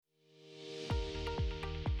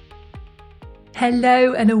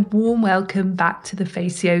Hello and a warm welcome back to the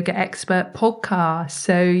Face Yoga Expert podcast.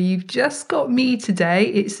 So you've just got me today.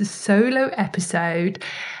 It's a solo episode.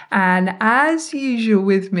 And as usual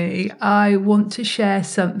with me, I want to share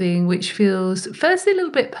something which feels firstly a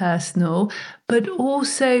little bit personal, but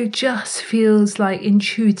also just feels like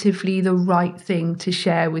intuitively the right thing to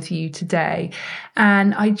share with you today.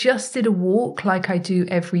 And I just did a walk like I do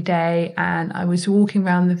every day, and I was walking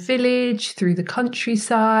around the village, through the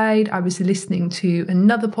countryside. I was listening to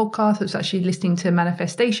another podcast. I was actually listening to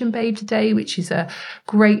Manifestation Babe today, which is a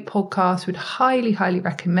great podcast. Would highly, highly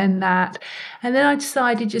recommend that. And then I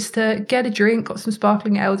decided just to get a drink, got some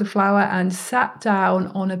sparkling elderflower, and sat down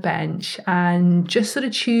on a bench and just sort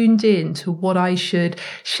of tuned in to what I should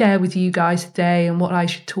share with you guys today and what I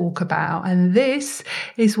should talk about. And this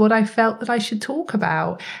is what I felt that I should talk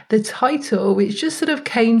about. The title, which just sort of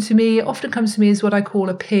came to me, it often comes to me as what I call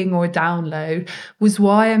a ping or a download, was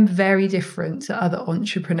Why I'm Very Different to Other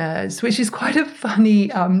Entrepreneurs, which is quite a funny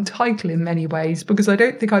title in many ways, because I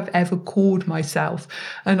don't think I've ever called myself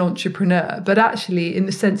an entrepreneur. But actually, in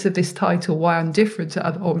the sense of this title, Why I'm Different to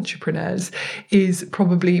Other Entrepreneurs, is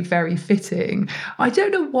probably very fitting. I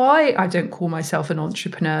don't know why I don't call myself an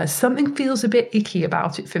entrepreneur. Something feels a bit icky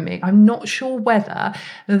about it for me. I'm not sure whether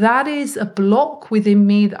that is a block within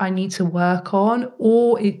me that I need to work on,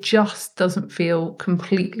 or it just doesn't feel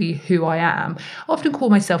completely who I am. I often call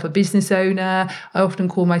myself a business owner. I often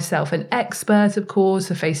call myself an expert, of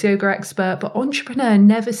course, a face yoga expert, but entrepreneur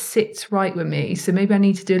never sits right with me. So maybe I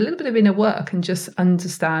need to do a little bit of inner work and just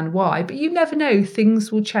understand why. But you never know,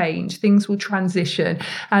 things will change, things will transition,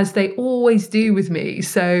 as they always do with me.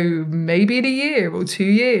 So maybe in a year or 2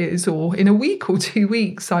 years, or in a week or 2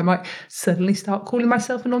 weeks, I might suddenly start calling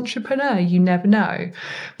myself an entrepreneur. You never know.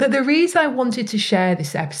 But the reason I wanted to share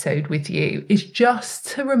this episode with you is just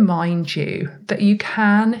to remind you that you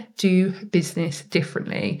can do business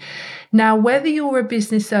differently. Now, whether you're a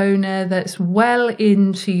business owner that's well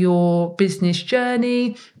into your business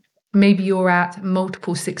journey, maybe you're at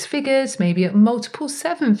multiple 6 figures, maybe at multiple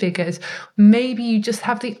 7 figures. Maybe you just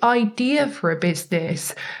have the idea for a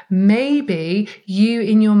business. Maybe you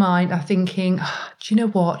in your mind are thinking, do you know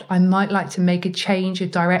what? I might like to make a change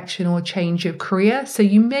of direction or change of career. So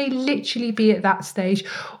you may literally be at that stage,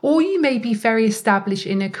 or you may be very established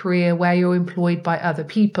in a career where you're employed by other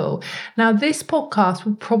people. Now, this podcast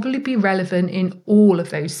will probably be relevant in all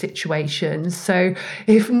of those situations. So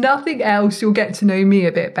if nothing else, you'll get to know me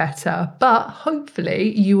a bit better. But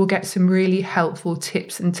hopefully you will get some really helpful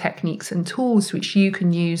tips and techniques and tools which you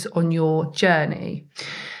can use on your journey.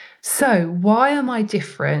 So why am I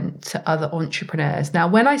different to other entrepreneurs? Now,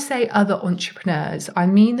 when I say other entrepreneurs, I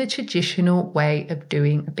mean the traditional way of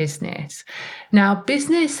doing a business. Now,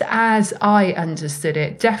 business as I understood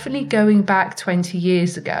it, definitely going back 20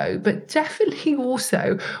 years ago, but definitely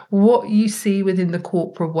also what you see within the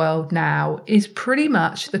corporate world now, is pretty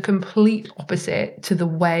much the complete opposite to the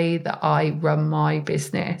way that I run my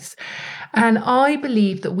business. And I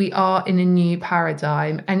believe that we are in a new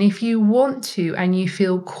paradigm. And if you want to, and you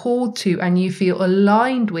feel called to, and you feel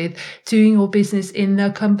aligned with doing your business in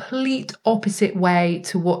the complete opposite way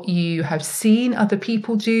to what you have seen other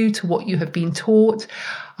people do, to what you have been taught,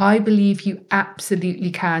 I believe you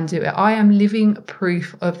absolutely can do it. I am living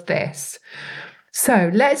proof of this.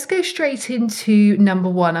 So let's go straight into number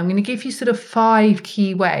 1. I'm going to give you sort of 5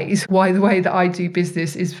 key ways why the way that I do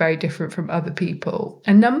business is very different from other people.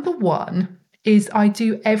 And number 1 is I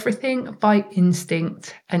do everything by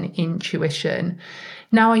instinct and intuition.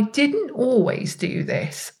 Now, I didn't always do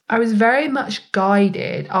this. I was very much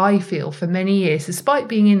guided, I feel, for many years, despite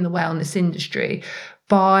being in the wellness industry,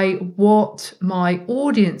 by what my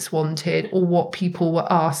audience wanted or what people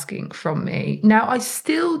were asking from me. Now, I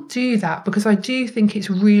still do that because I do think it's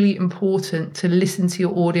really important to listen to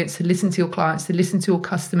your audience, to listen to your clients, to listen to your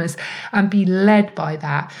customers, and be led by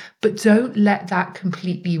that. But don't let that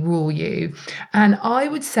completely rule you. And I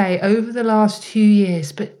would say over the last 2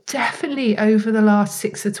 years, but definitely over the last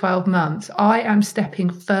 6 to 12 months, I am stepping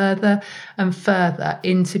further and further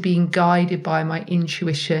into being guided by my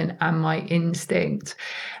intuition and my instinct.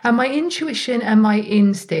 And my intuition and my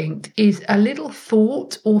instinct is a little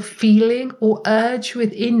thought or feeling or urge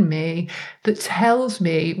within me that tells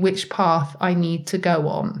me which path I need to go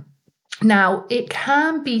on. Now, it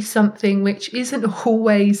can be something which isn't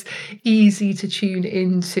always easy to tune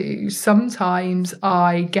into. Sometimes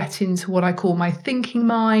I get into what I call my thinking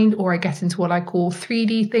mind, or I get into what I call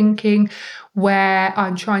 3D thinking, where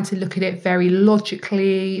I'm trying to look at it very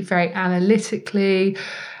logically, very analytically.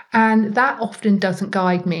 And that often doesn't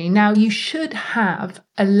guide me. Now, you should have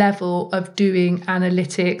a level of doing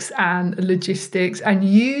analytics and logistics and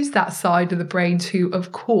use that side of the brain too,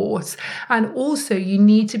 of course. And also you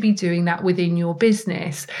need to be doing that within your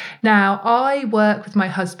business. Now, I work with my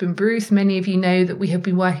husband, Bruce. Many of you know that we have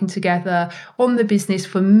been working together on the business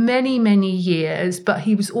for many, many years, but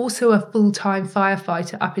he was also a full-time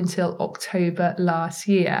firefighter up until October last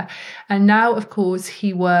year. And now, of course,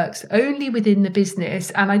 he works only within the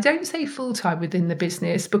business. And I don't say full-time within the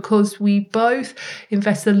business because we both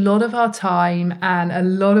invest a lot of our time and a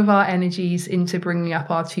lot of our energies into bringing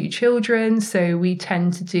up our two children. So we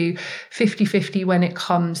tend to do 50-50 when it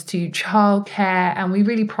comes to childcare, and we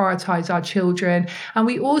really prioritize our children. And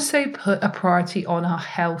we also put a priority on our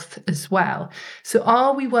health as well. So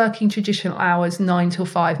are we working traditional hours 9 till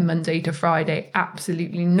 5, Monday to Friday?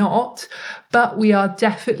 Absolutely not. But we are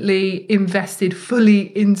definitely invested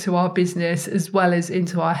fully into our business as well as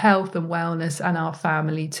into our health and wellness and our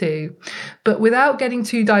family too. But without getting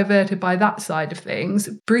too diverted by that side of things,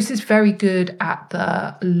 Bruce is very good at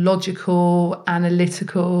the logical,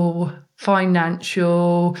 analytical,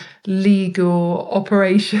 financial, legal,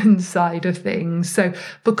 operations side of things. So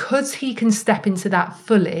because he can step into that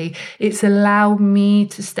fully, it's allowed me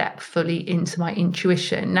to step fully into my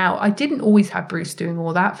intuition. Now, I didn't always have Bruce doing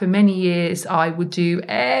all that. For many years, I would do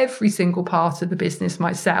every single part of the business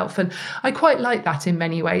myself. And I quite like that in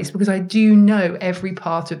many ways because I do know every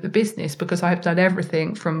part of the business because I have done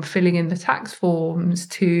everything from filling in the tax forms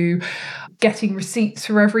to getting receipts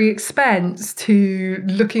for every expense to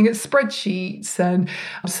looking at spreadsheets and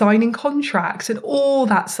signing contracts and all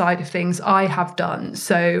that side of things I have done.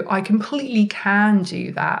 So I completely can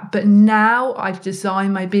do that. But now I've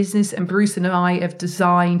designed my business, and Bruce and I have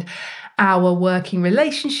designed our working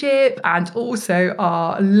relationship and also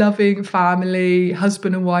our loving family,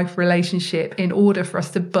 husband and wife relationship in order for us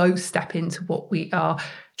to both step into what we are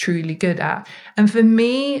truly good at. And for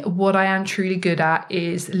me, what I am truly good at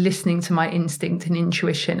is listening to my instinct and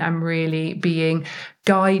intuition and really being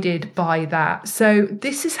guided by that. So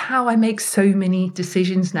this is how I make so many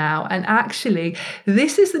decisions now. And actually,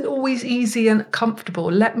 this isn't always easy and comfortable,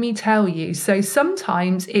 let me tell you. So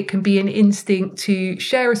sometimes it can be an instinct to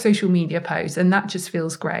share a social media post, and that just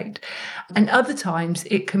feels great. And other times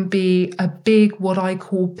it can be a big, what I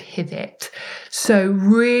call pivot. So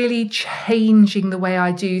really changing the way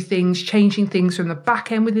I do things, changing things from the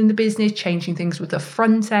back end within the business, changing things with the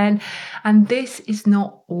front end. And this is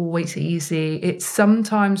not always easy. It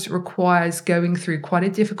sometimes requires going through quite a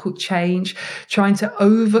difficult change, trying to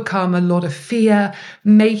overcome a lot of fear,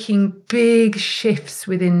 making big shifts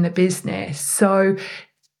within the business. So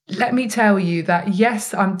let me tell you that,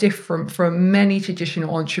 yes, I'm different from many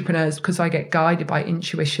traditional entrepreneurs because I get guided by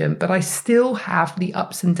intuition, but I still have the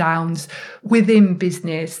ups and downs within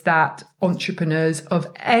business that entrepreneurs of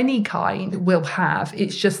any kind will have.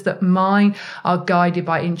 It's just that mine are guided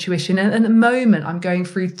by intuition. And at the moment, I'm going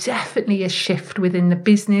through definitely a shift within the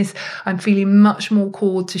business. I'm feeling much more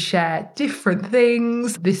called to share different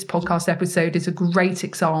things. This podcast episode is a great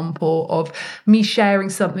example of me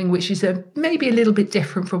sharing something which is maybe a little bit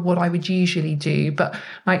different from what I would usually do, but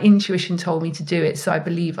my intuition told me to do it. So I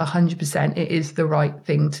believe 100% it is the right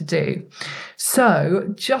thing to do.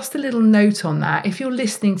 So just a little note on that. If you're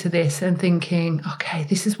listening to this and thinking, okay,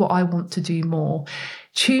 this is what I want to do more,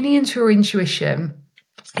 tuning into your intuition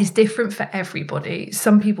is different for everybody.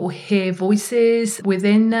 Some people hear voices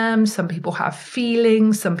within them. Some people have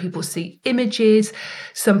feelings. Some people see images.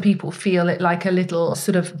 Some people feel it like a little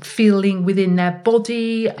sort of feeling within their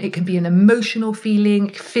body. It can be an emotional feeling,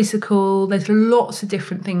 physical. There's lots of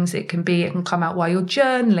different things it can be. It can come out while you're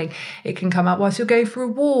journaling. It can come out whilst you're going for a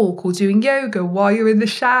walk or doing yoga. While you're in the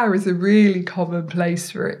shower is a really common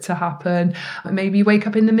place for it to happen. Maybe you wake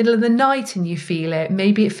up in the middle of the night and you feel it.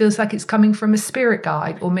 Maybe it feels like it's coming from a spirit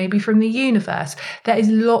guide, or maybe from the universe. There is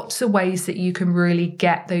lots of ways that you can really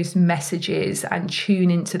get those messages and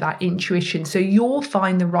tune into that intuition. So you'll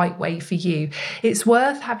find the right way for you. It's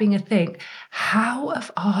worth having a think. How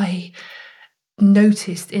have I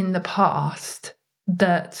noticed in the past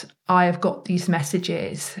that I have got these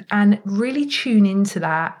messages, and really tune into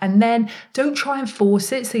that. And then don't try and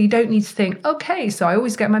force it. So you don't need to think, okay, so I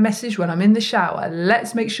always get my message when I'm in the shower.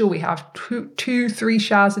 Let's make sure we have 2-3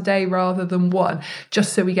 showers a day rather than one,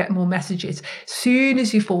 just so we get more messages. Soon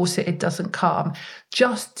as you force it, it doesn't come.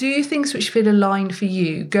 Just do things which feel aligned for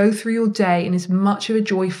you. Go through your day in as much of a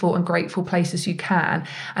joyful and grateful place as you can.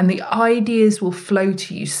 And the ideas will flow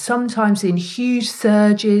to you, sometimes in huge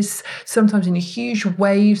surges, sometimes in huge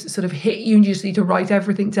waves, sort of hit you and you just need to write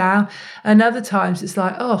everything down. And other times it's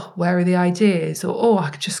like, oh, where are the ideas? Or, oh,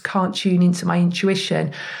 I just can't tune into my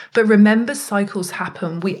intuition. But remember, cycles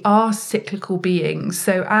happen. We are cyclical beings.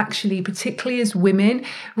 So actually, particularly as women,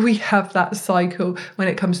 we have that cycle when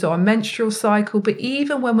it comes to our menstrual cycle. But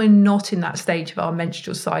even when we're not in that stage of our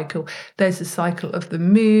menstrual cycle, there's the cycle of the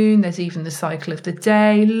moon, there's even the cycle of the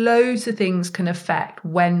day. Loads of things can affect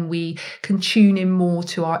when we can tune in more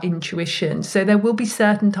to our intuition. So there will be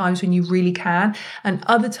certain times when you really can, and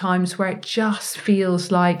other times where it just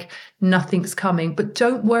feels like nothing's coming. But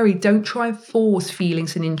don't worry, don't try and force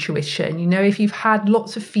feelings and intuition. You know, if you've had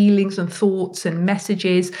lots of feelings and thoughts and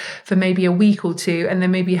messages for maybe a week or two, and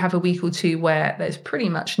then maybe you have a week or two where there's pretty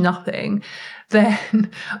much nothing,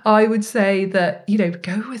 then I would say that, you know,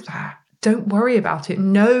 go with that. Don't worry about it.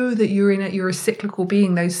 Know that you're a cyclical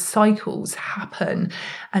being. Those cycles happen,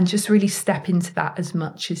 and just really step into that as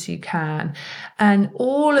much as you can. And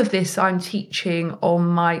all of this I'm teaching on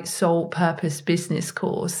my Soul Purpose Business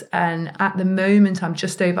course. And at the moment, I'm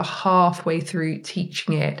just over halfway through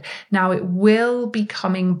teaching it. Now it will be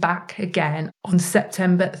coming back again on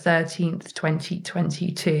September 13th,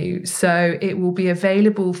 2022. So it will be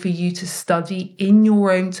available for you to study in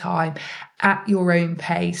your own time, at your own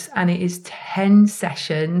pace, and it is 10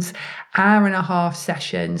 sessions, hour and a half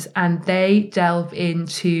sessions, and they delve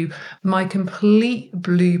into my complete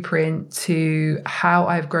blueprint to how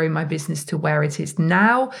I've grown my business to where it is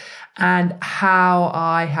now, and how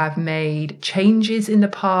I have made changes in the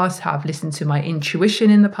past, how I've listened to my intuition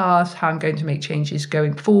in the past, how I'm going to make changes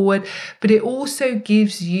going forward. But it also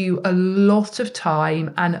gives you a lot of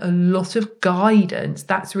time and a lot of guidance.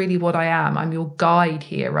 That's really what I am. I'm your guide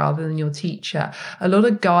here rather than your teacher. A lot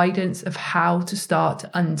of guidance of how to start to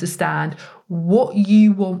understand what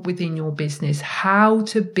you want within your business, how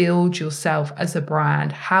to build yourself as a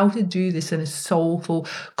brand, how to do this in a soulful,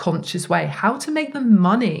 conscious way, how to make the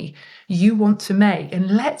money you want to make.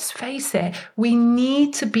 And let's face it, we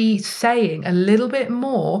need to be saying a little bit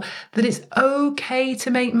more that it's okay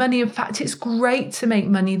to make money. In fact, it's great to make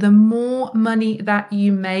money. The more money that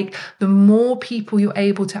you make, the more people you're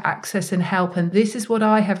able to access and help. And this is what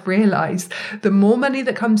I have realized. The more money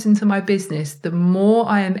that comes into my business, the more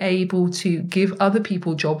I am able to give other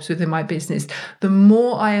people jobs within my business, the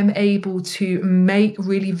more I am able to make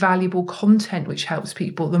really valuable content which helps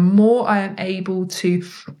people, the more I am able to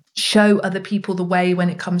show other people the way when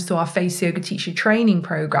it comes to our Face Yoga Teacher Training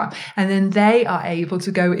program. And then they are able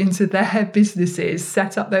to go into their businesses,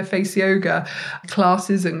 set up their Face Yoga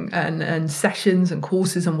classes and sessions and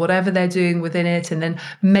courses and whatever they're doing within it, and then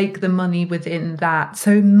make the money within that.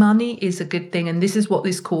 So money is a good thing. And this is what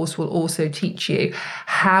this course will also teach you,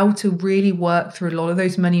 how to really work through a lot of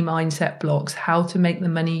those money mindset blocks, how to make the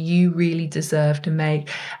money you really deserve to make.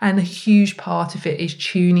 And a huge part of it is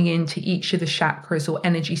tuning into each of the chakras or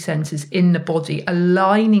energy centers in the body,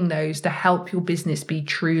 aligning those to help your business be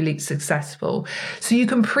truly successful. So you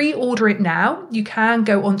can pre-order it now. You can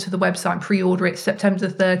go onto the website and pre-order it September the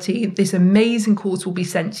 13th. This amazing course will be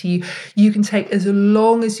sent to you. You can take as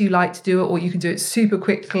long as you like to do it, or you can do it super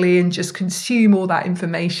quickly and just consume all that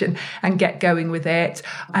information and get going with it.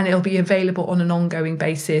 And it'll be available on an ongoing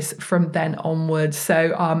basis from then onwards.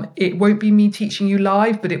 So it won't be me teaching you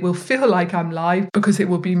live, but it will feel like I'm live because it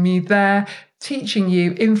will be me there teaching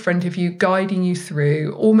you in front of you, guiding you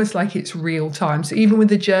through, almost like it's real time. So even with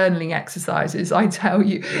the journaling exercises, I tell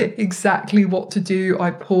you exactly what to do.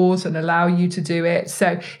 I pause and allow you to do it.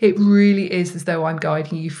 So it really is as though I'm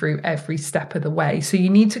guiding you through every step of the way. So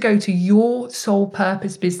you need to go to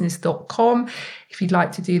yoursoulpurposebusiness.com if you'd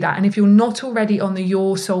like to do that. And if you're not already on the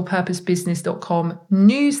yoursoulpurposebusiness.com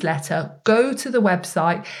newsletter, go to the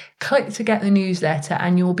website, click to get the newsletter,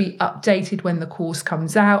 and you'll be updated when the course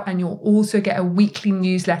comes out. And you'll also get a weekly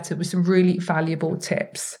newsletter with some really valuable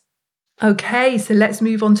tips. Okay, so let's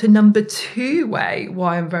move on to number 2 way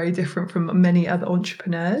why I'm very different from many other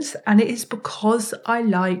entrepreneurs. And it is because I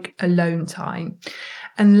like alone time.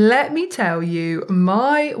 And let me tell you,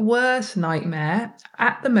 my worst nightmare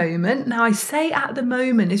at the moment, now I say at the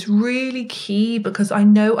moment, is really key because I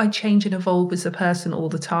know I change and evolve as a person all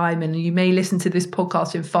the time. And you may listen to this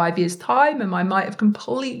podcast in 5 years' time and I might have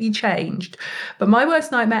completely changed. But my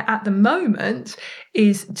worst nightmare at the moment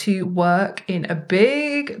is to work in a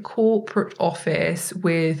big corporate office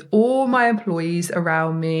with all my employees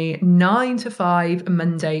around me, 9 to 5,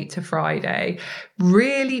 Monday to Friday.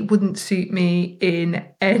 Really wouldn't suit me in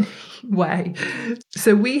any way.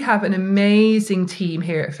 So we have an amazing team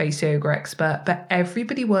here at Face Yoga Expert, but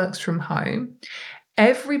everybody works from home.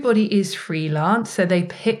 Everybody is freelance, so they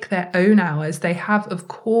pick their own hours. They have, of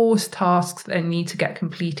course, tasks that they need to get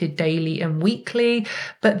completed daily and weekly,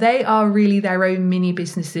 but they are really their own mini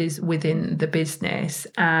businesses within the business,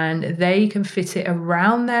 and they can fit it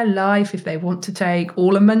around their life. If they want to take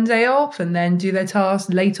all a Monday off and then do their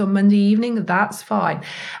tasks late on Monday evening, that's fine.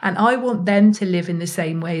 And I want them to live in the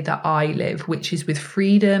same way that I live, which is with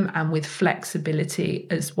freedom and with flexibility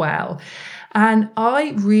as well. And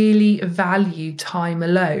I really value time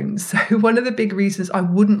alone. So, one of the big reasons I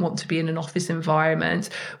wouldn't want to be in an office environment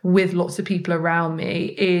with lots of people around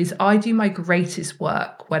me is I do my greatest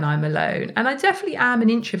work when I'm alone. And I definitely am an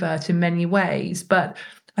introvert in many ways, but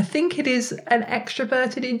I think it is an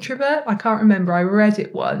extroverted introvert. I can't remember. I read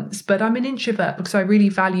it once, but I'm an introvert because I really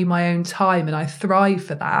value my own time and I thrive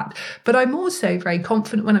for that. But I'm also very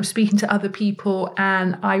confident when I'm speaking to other people,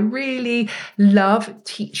 and I really love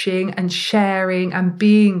teaching and sharing and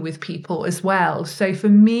being with people as well. So for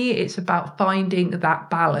me, it's about finding that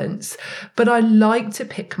balance. But I like to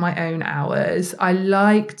pick my own hours. I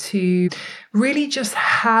like to really just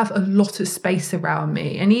have a lot of space around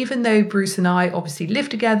me. And even though Bruce and I obviously live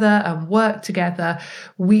together and work together,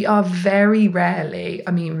 we are very rarely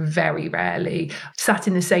sat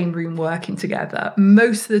in the same room working together.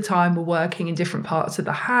 Most of the time we're working in different parts of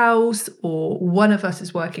the house, or one of us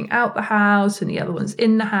is working out the house and the other one's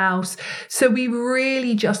in the house. So we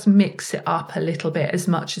really just mix it up a little bit as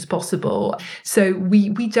much as possible. So we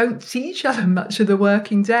don't see each other much of the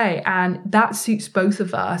working day, and that suits both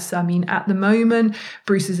of us. I mean, at the moment,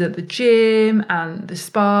 Bruce is at the gym and the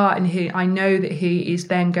spa, and I know that he is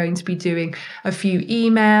then going to be doing a few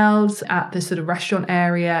emails at the sort of restaurant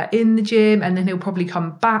area in the gym, and then he'll probably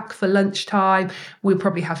come back for lunchtime. We'll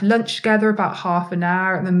probably have lunch together about half an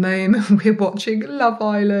hour. At the moment, we're watching Love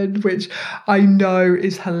Island, which I know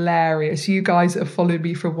is hilarious. You guys that have followed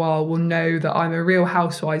me for a while will know that I'm a Real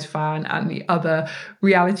Housewives fan, and the other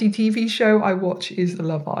reality TV show I watch is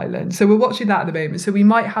Love Island. So we're watching that at the moment. So we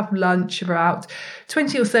might have lunch about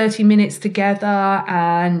 20 or 30 minutes together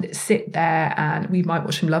and sit there, and we might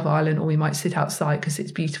watch some Love Island, or we might sit outside because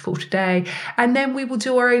it's beautiful today. And then we will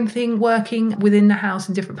do our own thing working within the house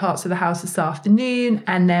in different parts of the house this afternoon.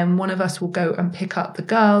 And then one of us will go and pick up the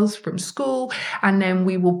girls from school, and then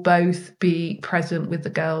we will both be present with the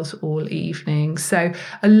girls all evening. So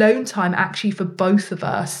alone time actually for both of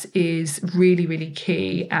us is really, really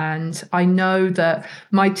key. And I know that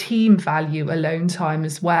my team value alone time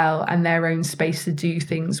as well, and their own space to do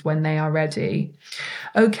things when they are ready.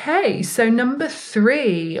 Okay, so number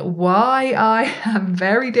 3, why I am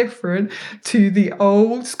very different to the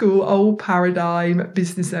old school, old paradigm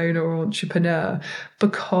business owner or entrepreneur,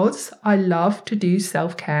 because I love to do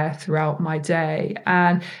self-care throughout my day.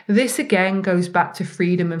 And this again goes back to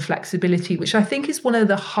freedom and flexibility, which I think is one of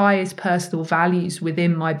the highest personal values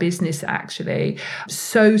within my business, actually.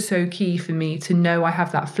 So key for me to know I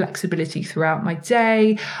have that flexibility throughout my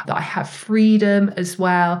day, that I have freedom as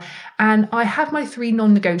well. And I have my 3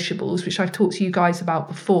 non-negotiables, which I've talked to you guys about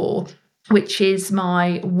before, which is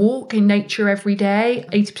my walk in nature every day.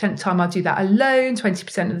 80% of the time I'll do that alone.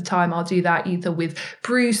 20% of the time I'll do that either with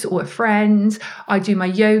Bruce or a friend. I do my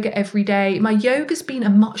yoga every day. My yoga's been a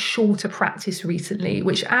much shorter practice recently,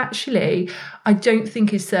 which actually I don't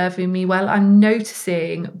think is serving me well. I'm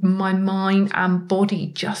noticing my mind and body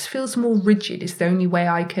just feels more rigid. It's the only way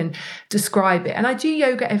I can describe it. And I do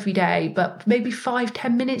yoga every day, but maybe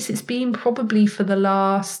 5-10 minutes it's been probably for the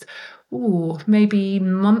last maybe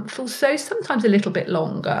month or so, sometimes a little bit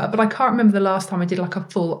longer, but I can't remember the last time I did like a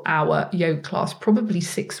full hour yoga class, probably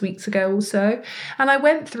 6 weeks ago or so. And I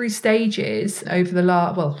went through stages over the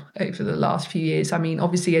last few years. I mean,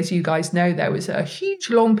 obviously, as you guys know, there was a huge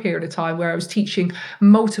long period of time where I was teaching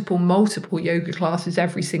multiple yoga classes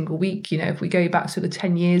every single week. You know, if we go back sort of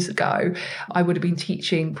 10 years ago, I would have been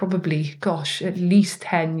teaching probably, at least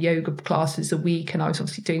 10 yoga classes a week. And I was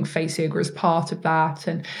obviously doing face yoga as part of that.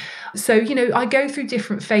 And so, you know, I go through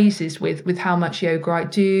different phases with how much yoga I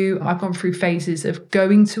do. I've gone through phases of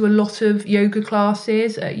going to a lot of yoga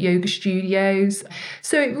classes at yoga studios.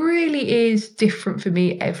 So it really is different for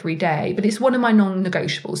me every day, but it's one of my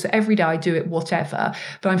non-negotiables. So every day I do it, whatever.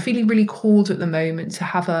 But I'm feeling really called at the moment to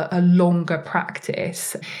have a longer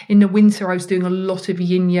practice. In the winter, I was doing a lot of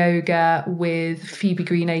yin yoga with Phoebe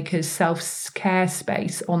Greenacre's self-care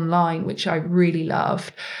space online, which I really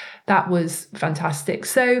loved. That was fantastic.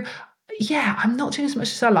 So yeah, I'm not doing as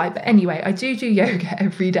much as I like, but anyway, I do yoga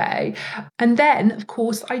every day. And then, of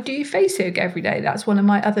course, I do face yoga every day. That's one of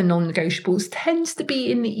my other non-negotiables. Tends to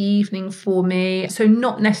be in the evening for me, so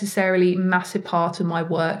not necessarily a massive part of my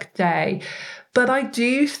work day. But I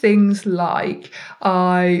do things like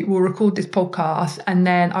I will record this podcast and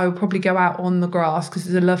then I will probably go out on the grass because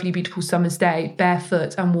it's a lovely, beautiful summer's day,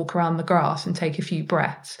 barefoot, and walk around the grass and take a few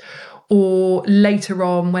breaths. Or later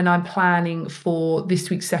on, when I'm planning for this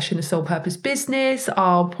week's session of Soul Purpose Business,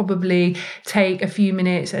 I'll probably take a few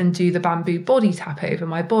minutes and do the bamboo body tap over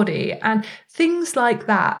my body and things like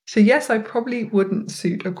that. So yes, I probably wouldn't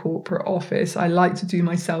suit a corporate office. I like to do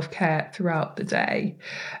my self-care throughout the day.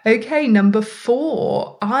 Okay, number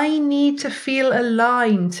 4, I need to feel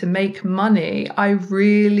aligned to make money. I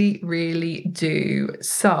really, really do.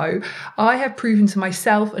 So I have proven to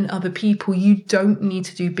myself and other people, you don't need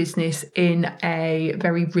to do business in a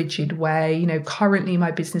very rigid way. You know, currently my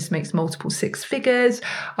business makes multiple 6 figures.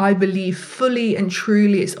 I believe fully and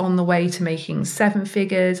truly it's on the way to making 7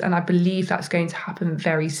 figures. And I believe that's going to happen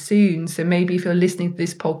very soon. So maybe if you're listening to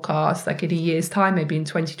this podcast, like in a year's time, maybe in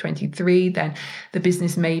 2023, then the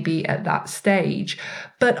business may be at that stage.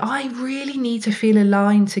 But I really need to feel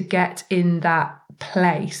aligned to get in that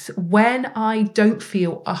place when I don't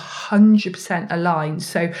feel 100% aligned.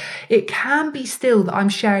 So it can be still that I'm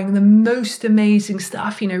sharing the most amazing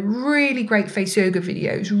stuff, you know, really great face yoga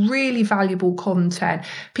videos, really valuable content.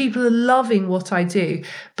 People are loving what I do.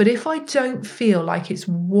 But if I don't feel like it's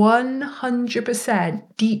 100%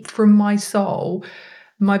 deep from my soul,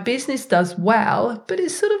 my business does well, but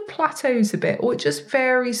it sort of plateaus a bit, or it just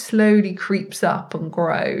very slowly creeps up and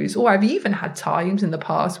grows. Or I've even had times in the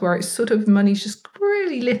past where it's sort of money's just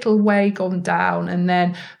really little way gone down, and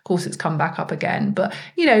then of course it's come back up again. But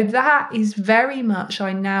you know, that is very much,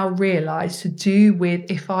 I now realize, to do with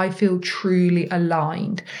if I feel truly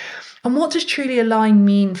aligned. And what does truly align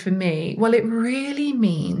mean for me? Well, it really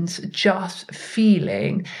means just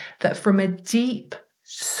feeling that from a deep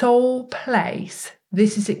soul place,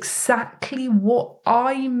 this is exactly what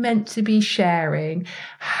I'm meant to be sharing,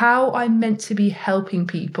 how I'm meant to be helping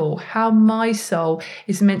people, how my soul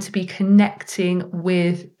is meant to be connecting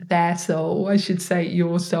with their soul. I should say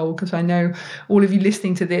your soul, because I know all of you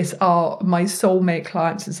listening to this are my soulmate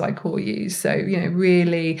clients, as I call you. So, you know,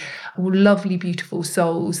 really lovely, beautiful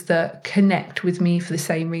souls that connect with me for the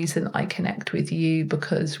same reason I connect with you,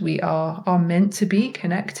 because we are meant to be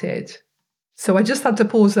connected. So I just had to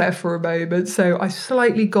pause there for a moment. So I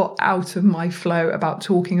slightly got out of my flow about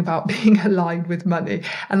talking about being aligned with money.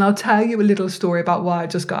 And I'll tell you a little story about why I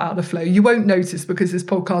just got out of flow. You won't notice because this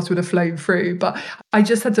podcast would have flown through, but I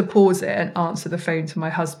just had to pause it and answer the phone to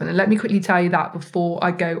my husband. And let me quickly tell you that before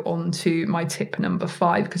I go on to my tip number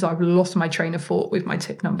 5, because I've lost my train of thought with my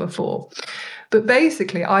tip number 4. But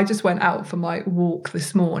basically, I just went out for my walk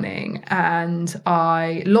this morning and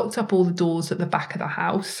I locked up all the doors at the back of the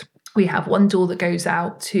house. We have one door that goes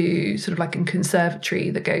out to sort of like a conservatory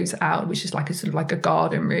that goes out, which is like a sort of like a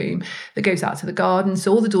garden room that goes out to the garden.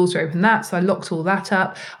 So all the doors are open that. So I locked all that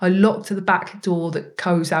up. I locked the back door that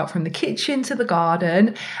goes out from the kitchen to the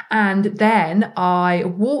garden. And then I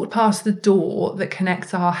walked past the door that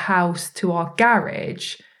connects our house to our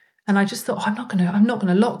garage. And I just thought, I'm not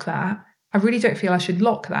gonna lock that. I really don't feel I should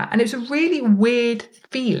lock that. And it was a really weird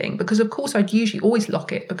feeling because, of course, I'd usually always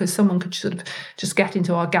lock it because someone could sort of just get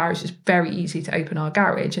into our garage. It's very easy to open our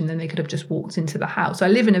garage and then they could have just walked into the house. I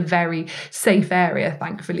live in a very safe area,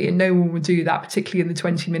 thankfully, and no one would do that, particularly in the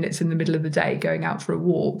 20 minutes in the middle of the day going out for a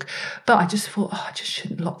walk. But I just thought, I just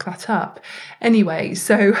shouldn't lock that up. Anyway,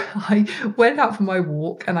 so I went out for my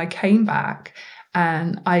walk and I came back.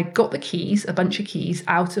 And I got the keys, a bunch of keys,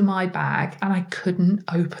 out of my bag, and I couldn't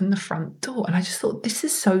open the front door. And I just thought, this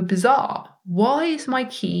is so bizarre. Why is my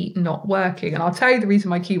key not working? And I'll tell you the reason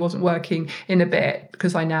my key wasn't working in a bit,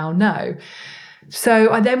 because I now know.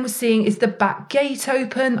 So I then was seeing, is the back gate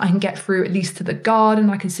open? I can get through at least to the garden.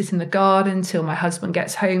 I can sit in the garden until my husband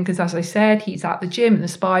gets home, because as I said, he's at the gym and the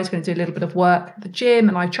spy's going to do a little bit of work at the gym.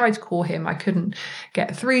 And I tried to call him. I couldn't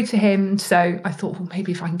get through to him. So I thought, well,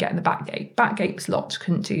 maybe if I can get in the back gate. Back gate was locked,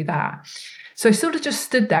 couldn't do that. So I sort of just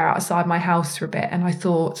stood there outside my house for a bit. And I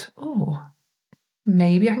thought,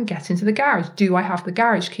 maybe I can get into the garage. Do I have the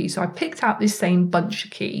garage key? So I picked out this same bunch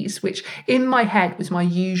of keys, which in my head was my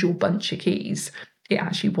usual bunch of keys. It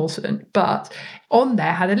actually wasn't, but on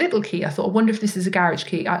there had a little key. I thought, I wonder if this is a garage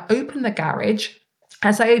key. I opened the garage.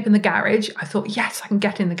 As I opened the garage, I thought, yes, I can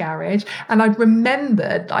get in the garage. And I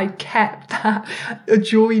remembered I kept that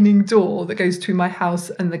adjoining door that goes to my house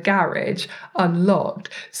and the garage unlocked.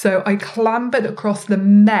 So I clambered across the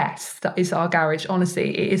mess that is our garage.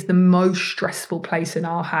 Honestly, it is the most stressful place in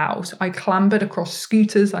our house. I clambered across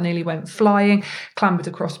scooters. I nearly went flying, clambered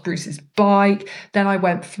across Bruce's bike. Then I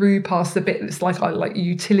went through past the bit that's like a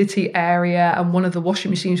utility area. And one of the washing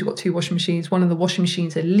machines, we've got 2 washing machines. One of the washing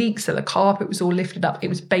machines had leaked, so the carpet was all lifted up. up. It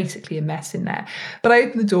was basically a mess in there. But I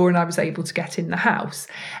opened the door and I was able to get in the house.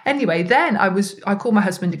 Anyway, then I called my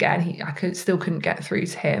husband again. Still couldn't get through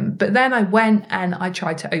to him. But then I went and I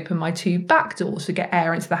tried to open my 2 back doors to get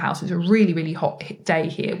air into the house. It's a really, really hot day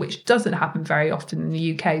here, which doesn't happen very often in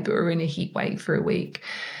the UK, but we're in a heat wave for a week.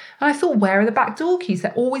 And I thought, where are the back door keys?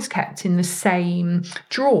 They're always kept in the same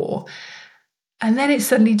drawer. And then it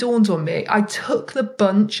suddenly dawned on me, I took the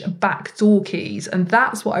bunch of back door keys, and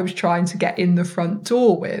that's what I was trying to get in the front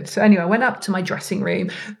door with. So anyway, I went up to my dressing room,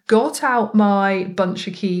 got out my bunch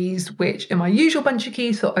of keys, which in my usual bunch of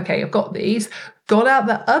keys, thought, okay, I've got these. Got out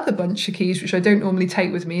the other bunch of keys, which I don't normally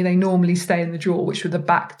take with me. They normally stay in the drawer, which were the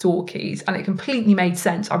back door keys. And it completely made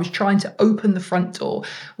sense. I was trying to open the front door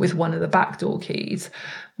with one of the back door keys.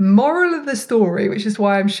 Moral of the story, which is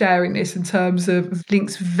why I'm sharing this in terms of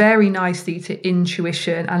links very nicely to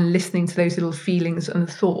intuition and listening to those little feelings and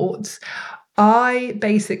thoughts. I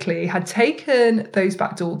basically had taken those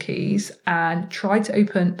back door keys and tried to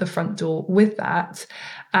open the front door with that.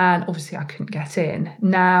 And obviously I couldn't get in.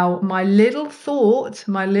 Now, my little thought,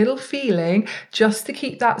 my little feeling, just to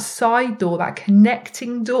keep that side door, that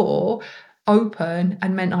connecting door open,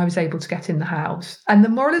 and meant I was able to get in the house. And the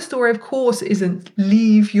moral of the story, of course, isn't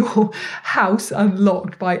leave your house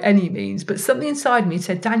unlocked by any means, but something inside me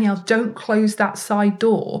said, Danielle, don't close that side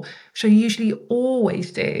door, which I usually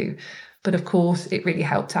always do. But of course, it really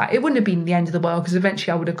helped out. It wouldn't have been the end of the world because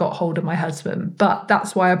eventually I would have got hold of my husband. But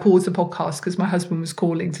that's why I paused the podcast, because my husband was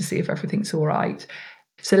calling to see if everything's all right.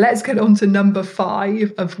 So let's get on to number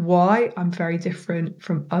 5 of why I'm very different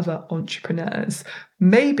from other entrepreneurs.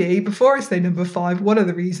 Maybe before I say number 5, one of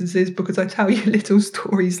the reasons is because I tell you little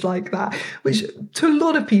stories like that, which to a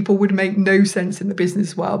lot of people would make no sense in the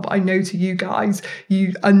business world. But I know to you guys,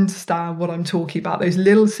 you understand what I'm talking about. Those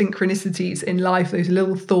little synchronicities in life, those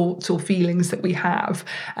little thoughts or feelings that we have,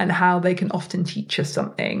 and how they can often teach us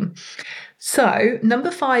something. So number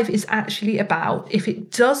 5 is actually about, if it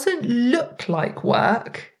doesn't look like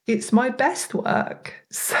work, it's my best work.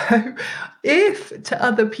 So if to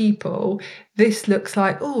other people, this looks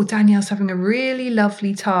like, oh, Danielle's having a really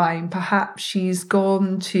lovely time. Perhaps she's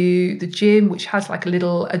gone to the gym, which has like a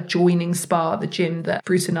little adjoining spa, the gym that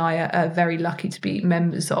Bruce and I are very lucky to be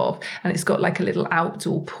members of. And it's got like a little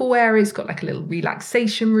outdoor pool area. It's got like a little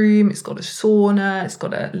relaxation room. It's got a sauna. It's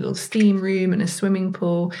got a little steam room and a swimming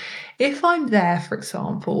pool. If I'm there, for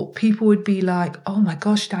example, people would be like, oh my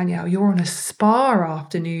gosh, Danielle, you're on a spa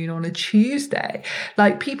afternoon on a Tuesday.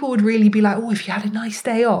 Like people would really be like, oh, if you had a nice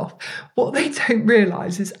day off. What they don't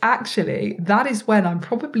realise is actually that is when I'm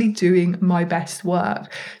probably doing my best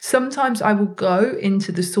work. Sometimes I will go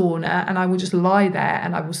into the sauna and I will just lie there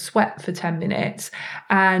and I will sweat for 10 minutes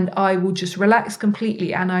and I will just relax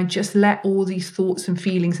completely, and I just let all these thoughts and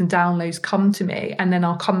feelings and downloads come to me, and then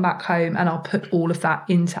I'll come back home and I'll put all of that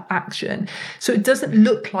into action. So it doesn't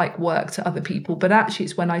look like work to other people, but actually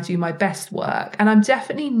it's when I do my best work. And I'm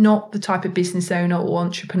definitely not the type of business owner or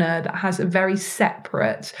entrepreneur that has a very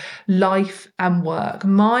separate life and work.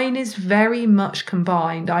 Mine is very much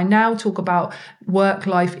combined. I now talk about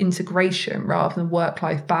work-life integration rather than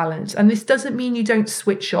work-life balance. And this doesn't mean you don't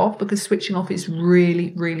switch off, because switching off is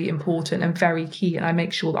really, really important and very key. And I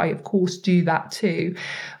make sure that I, of course, do that too.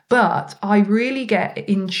 But I really get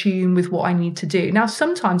in tune with what I need to do. Now,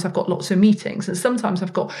 sometimes I've got lots of meetings, and sometimes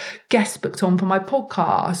I've got guests booked on for my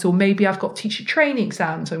podcast, or maybe I've got teacher training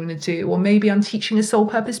exams I'm going to do, or maybe I'm teaching a soul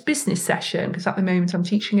purpose business session, because at the moment I'm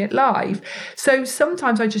teaching it live. So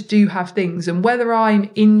sometimes I just do have things, and whether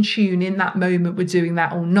I'm in tune in that moment with doing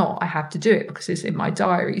that or not, I have to do it because it's in my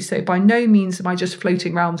diary. So by no means am I just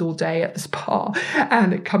floating around all day at the spa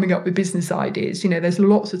and coming up with business ideas. You know, there's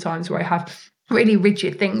lots of times where I have really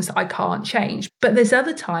rigid things I can't change. But there's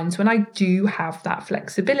other times when I do have that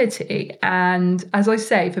flexibility. And as I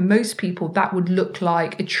say, for most people, that would look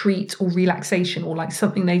like a treat or relaxation, or like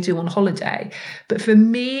something they do on holiday. But for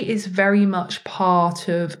me, it's very much part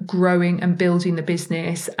of growing and building the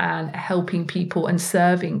business and helping people and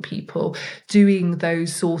serving people, doing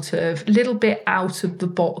those sort of little bit out of the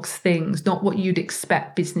box things, not what you'd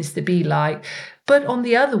expect business to be like. But on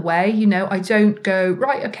the other way, you know, I don't go,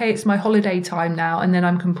 right, okay, it's my holiday time now, and then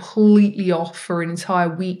I'm completely off for an entire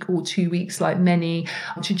week or 2 weeks like many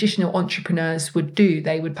traditional entrepreneurs would do.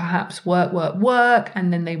 They would perhaps work,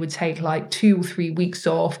 and then they would take like 2 or 3 weeks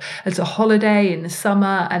off as a holiday in the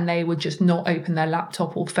summer, and they would just not open their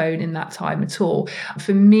laptop or phone in that time at all.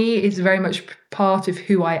 For me, it's very much part of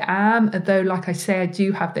who I am. Although, like I say, I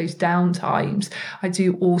do have those down times. I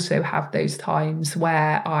do also have those times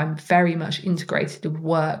where I'm very much integrated with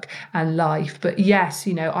work and life. But yes,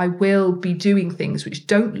 I will be doing things which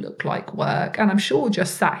don't look like work. And I'm sure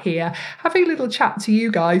just sat here having a little chat to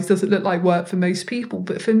you guys doesn't look like work for most people.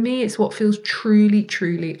 But for me, it's what feels truly,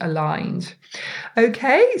 truly aligned.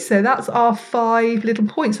 Okay, so that's our 5 little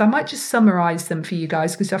points. I might just summarize them for you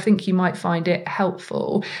guys because I think you might find it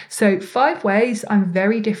helpful. So 5 ways I'm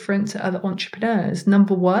very different to other entrepreneurs.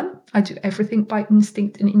 Number 1, I do everything by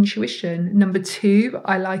instinct and intuition. Number 2,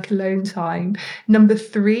 I like alone time. Number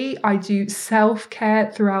 3, I do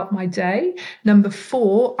self-care throughout my day. Number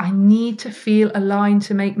 4, I need to feel aligned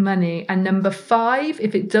to make money. And number 5,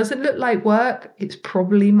 if it doesn't look like work, it's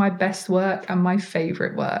probably my best work and my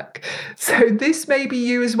favorite work. So this may be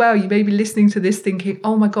you as well. You may be listening to this thinking,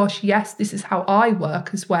 oh my gosh, yes, this is how I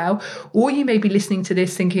work as well. Or you may be listening to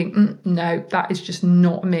this thinking, no, that is just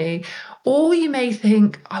not me. Or you may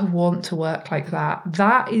think, I want to work like that.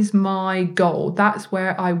 That is my goal. That's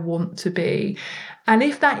where I want to be. And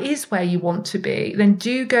if that is where you want to be, then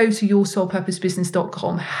do go to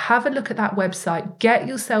yoursoulpurposebusiness.com, have a look at that website, get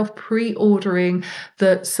yourself pre-ordering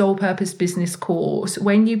the Soul Purpose Business course.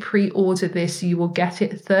 When you pre-order this, you will get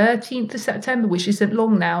it 13th of September, which isn't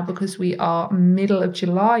long now because we are middle of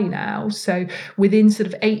July now. So within sort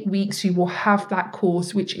of 8 weeks, you will have that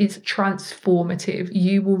course, which is transformative.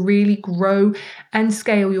 You will really grow and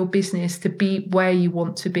scale your business to be where you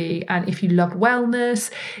want to be. And if you love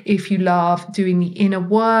wellness, if you love doing the inner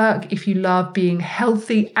work, if you love being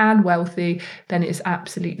healthy and wealthy, then it's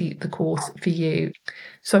absolutely the course for you.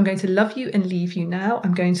 So I'm going to love you and leave you now.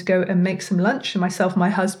 I'm going to go and make some lunch for myself and my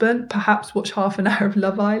husband, perhaps watch half an hour of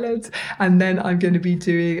Love Island, and then I'm going to be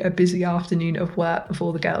doing a busy afternoon of work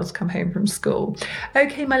before the girls come home from school.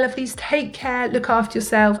 Okay, my lovelies, take care, look after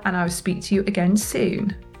yourself, and I will speak to you again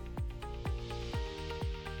soon.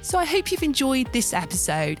 So I hope you've enjoyed this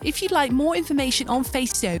episode. If you'd like more information on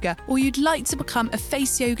Face Yoga or you'd like to become a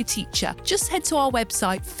Face Yoga teacher, just head to our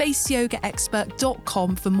website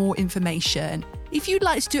faceyogaexpert.com for more information. If you'd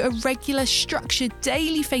like to do a regular, structured,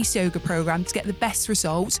 daily Face Yoga program to get the best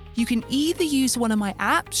results, you can either use one of my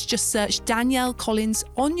apps, just search Danielle Collins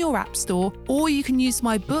on your app store, or you can use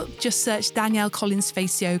my book, just search Danielle Collins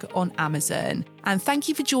Face Yoga on Amazon. And thank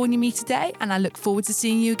you for joining me today, and I look forward to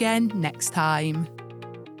seeing you again next time.